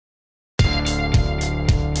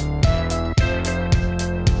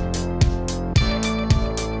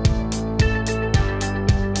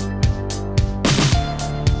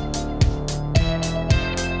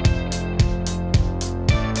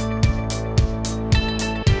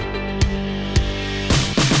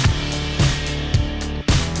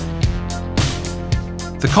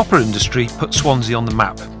The copper industry put Swansea on the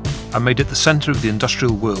map and made it the centre of the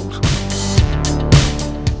industrial world.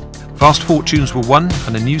 Vast fortunes were won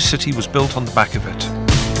and a new city was built on the back of it.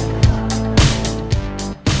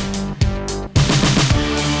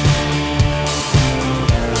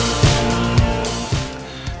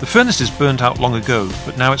 The furnaces burned out long ago,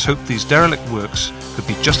 but now it's hoped these derelict works could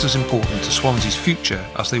be just as important to Swansea's future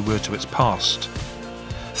as they were to its past.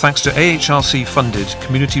 Thanks to AHRC-funded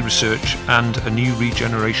community research and a new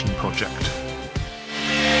regeneration project.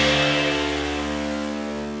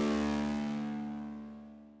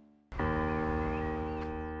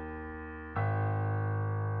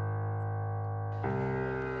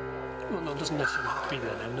 Well, no, it doesn't necessarily have to be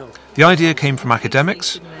there now, no. The idea came from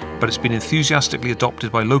academics, but it's been enthusiastically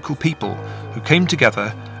adopted by local people who came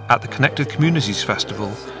together at the Connected Communities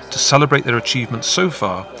Festival to celebrate their achievements so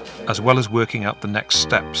far, as well as working out the next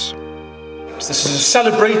steps. This is a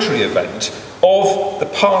celebratory event of the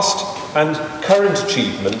past and current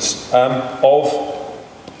achievements of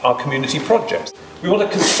our community projects. We want to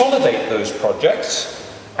consolidate those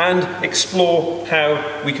projects and explore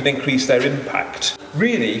how we can increase their impact.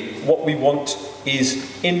 Really, what we want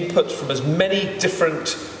is input from as many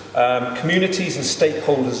different communities and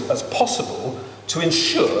stakeholders as possible to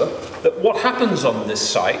ensure that what happens on this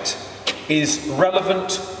site is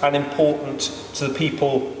relevant and important to the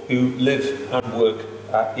people who live and work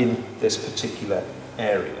in this particular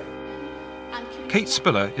area. Kate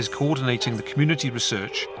Spiller is coordinating the community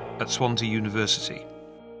research at Swansea University.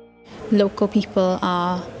 Local people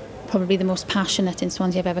are probably the most passionate in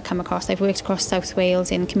Swansea I've ever come across. I've worked across South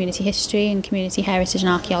Wales in community history and community heritage and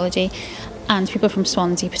archaeology, and people from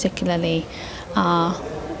Swansea particularly are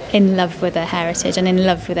in love with their heritage and in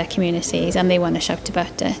love with their communities, and they want to shout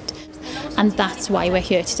about it. And that's why we're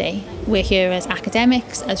here today. We're here as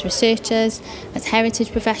academics, as researchers, as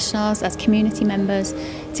heritage professionals, as community members,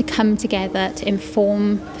 to come together to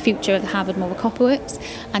inform the future of the Harvard Moor Copper Works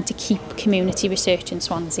and to keep community research in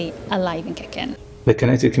Swansea alive and kicking. The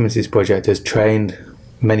Connected Communities Project has trained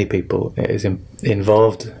many people. It has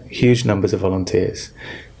involved huge numbers of volunteers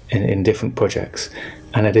in different projects,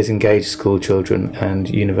 and it has engaged school children and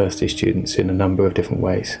university students in a number of different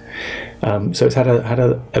ways. So it's had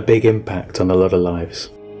a big impact on a lot of lives.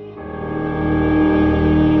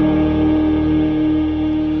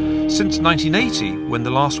 Since 1980, when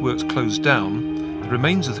the last works closed down, the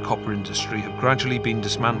remains of the copper industry have gradually been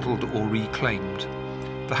dismantled or reclaimed.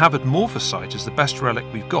 The Harvard Moor site is the best relic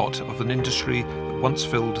we've got of an industry that once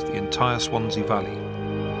filled the entire Swansea Valley.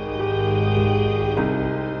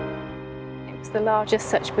 The largest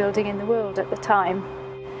such building in the world at the time.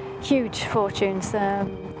 Huge fortunes.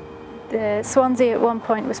 The Swansea at one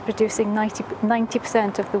point was producing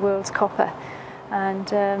 90% of the world's copper, and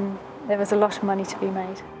there was a lot of money to be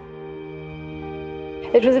made.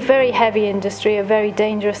 It was a very heavy industry, a very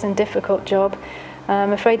dangerous and difficult job.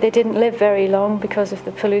 I'm afraid they didn't live very long because of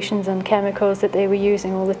the pollutions and chemicals that they were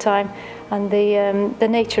using all the time, and the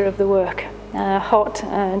nature of the work, hot,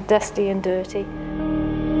 dusty and dirty.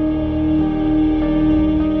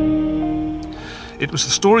 It was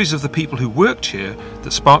the stories of the people who worked here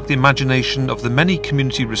that sparked the imagination of the many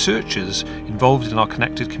community researchers involved in our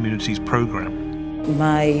Connected Communities programme.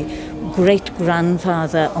 My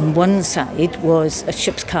great-grandfather on one side was a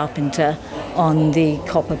ship's carpenter on the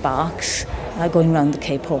copper barks going around the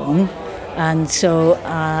Cape Horn, and so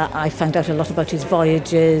I found out a lot about his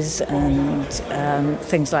voyages and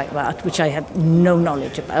things like that, which I had no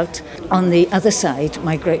knowledge about. On the other side,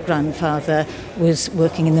 my great-grandfather was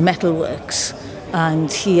working in the metalworks,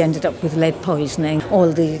 and he ended up with lead poisoning,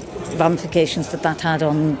 all the ramifications that had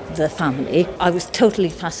on the family. I was totally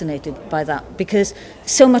fascinated by that because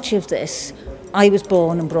so much of this I was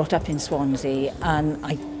born and brought up in Swansea and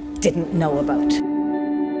I didn't know about.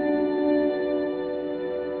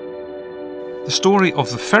 The story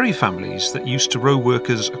of the ferry families that used to row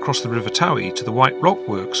workers across the River Towie to the White Rock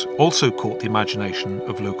Works also caught the imagination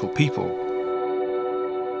of local people.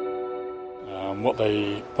 What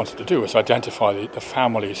they wanted to do was identify the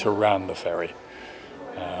families who ran the ferry,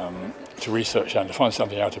 to research them, to find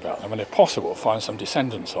something out about them, and if possible, find some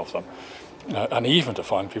descendants of them, and even to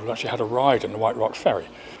find people who actually had a ride in the White Rock ferry.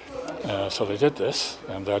 So they did this,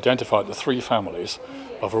 and they identified the three families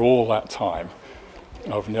over all that time,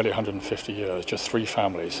 over nearly 150 years, just three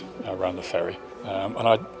families ran the ferry.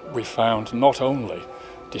 We found not only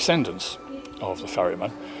descendants of the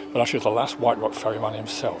ferryman, but actually the last White Rock ferryman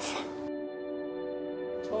himself.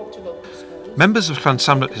 Members of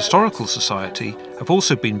Llansamlet Historical Society have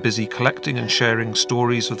also been busy collecting and sharing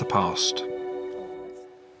stories of the past.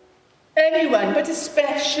 Anyone, but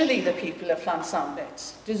especially the people of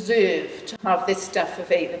Llansamlet, deserve to have this stuff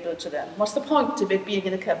available to them. What's the point of it being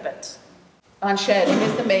in a cupboard? And sharing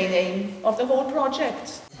is the main aim of the whole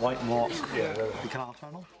project. White Mosque, the canal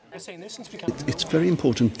tunnel. It's very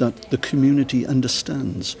important that the community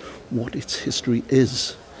understands what its history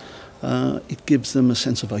is. It gives them a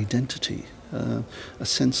sense of identity, a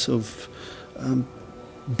sense of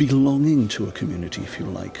belonging to a community, if you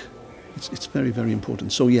like. It's very, very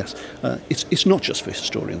important. So yes, it's not just for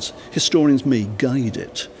historians. Historians may guide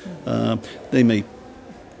it. They may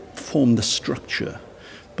form the structure,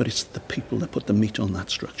 but it's the people that put the meat on that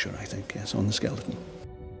structure, I think, yes, on the skeleton.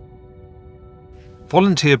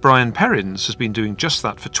 Volunteer Brian Perrins has been doing just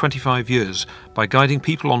that for 25 years by guiding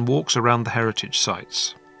people on walks around the heritage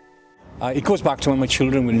sites. It goes back to when my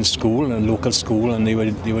children were in school, in a local school, and they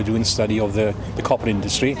were doing study of the copper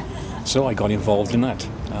industry. So I got involved in that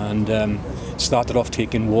and started off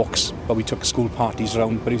taking walks, but we took school parties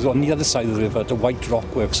around, but it was on the other side of the river, the White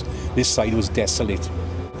Rock Works. This side was desolate.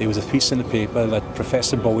 There was a piece in the paper that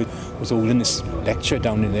Professor Bowie was holding this lecture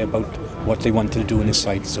down in there about what they wanted to do in this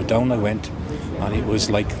site. So down I went, and it was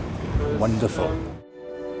like wonderful.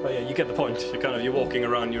 Well, yeah, you get the point. You're walking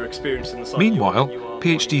around, you're experiencing the site. Meanwhile,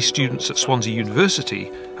 PhD students at Swansea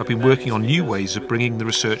University have been working on new ways of bringing the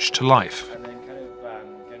research to life.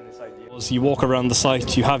 You walk around the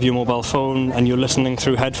site, you have your mobile phone, and you're listening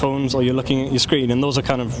through headphones or you're looking at your screen, and those are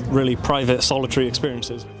kind of really private, solitary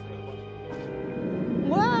experiences.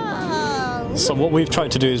 Wow! So what we've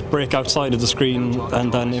tried to do is break outside of the screen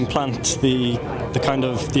and then implant the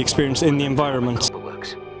experience in the environment.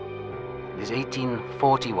 It is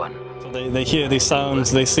 1841. So they hear these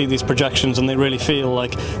sounds, they see these projections, and they really feel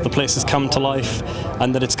like the place has come to life,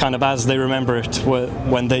 and that it's kind of as they remember it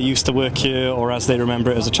when they used to work here, or as they remember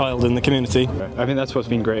it as a child in the community. I think that's what's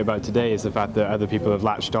been great about today, is the fact that other people have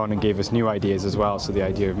latched on and gave us new ideas as well. So the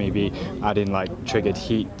idea of maybe adding like triggered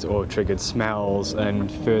heat or triggered smells,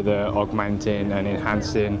 and further augmenting and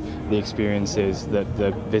enhancing the experiences that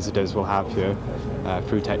the visitors will have here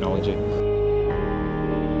through technology.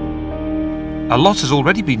 A lot has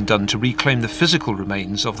already been done to reclaim the physical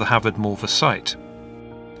remains of the Hafod Morfa site.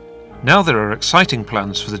 Now there are exciting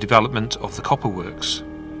plans for the development of the copper works.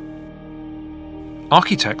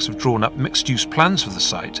 Architects have drawn up mixed-use plans for the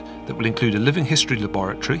site that will include a living history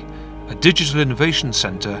laboratory, a digital innovation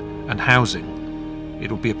centre and housing. It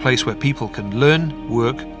will be a place where people can learn,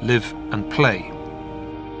 work, live and play.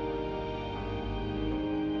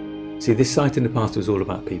 See, this site in the past was all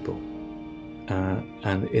about people.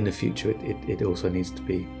 And in the future it also needs to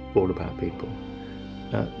be all about people.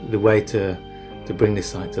 The way to bring this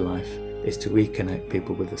site to life is to reconnect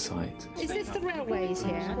people with the site. Is this the railways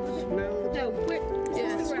here? No,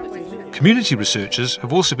 is the railways? Community researchers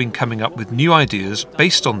have also been coming up with new ideas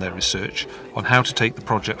based on their research on how to take the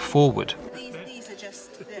project forward. These are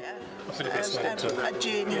just a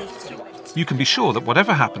journey through it. You can be sure that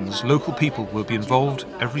whatever happens, local people will be involved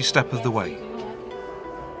every step of the way.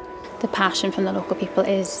 The passion from the local people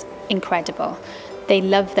is incredible. They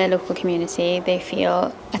love their local community, they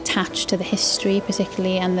feel attached to the history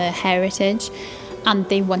particularly and the heritage, and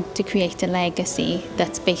they want to create a legacy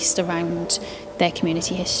that's based around their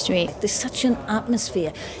community history. There's such an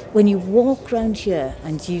atmosphere. When you walk around here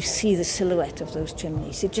and you see the silhouette of those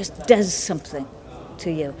chimneys, it just does something to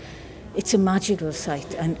you. It's a magical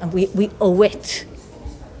site, and we owe it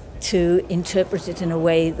to interpret it in a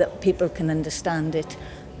way that people can understand it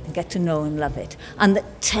and get to know and love it, and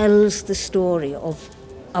that tells the story of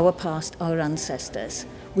our past, our ancestors,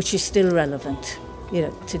 which is still relevant,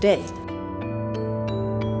 today.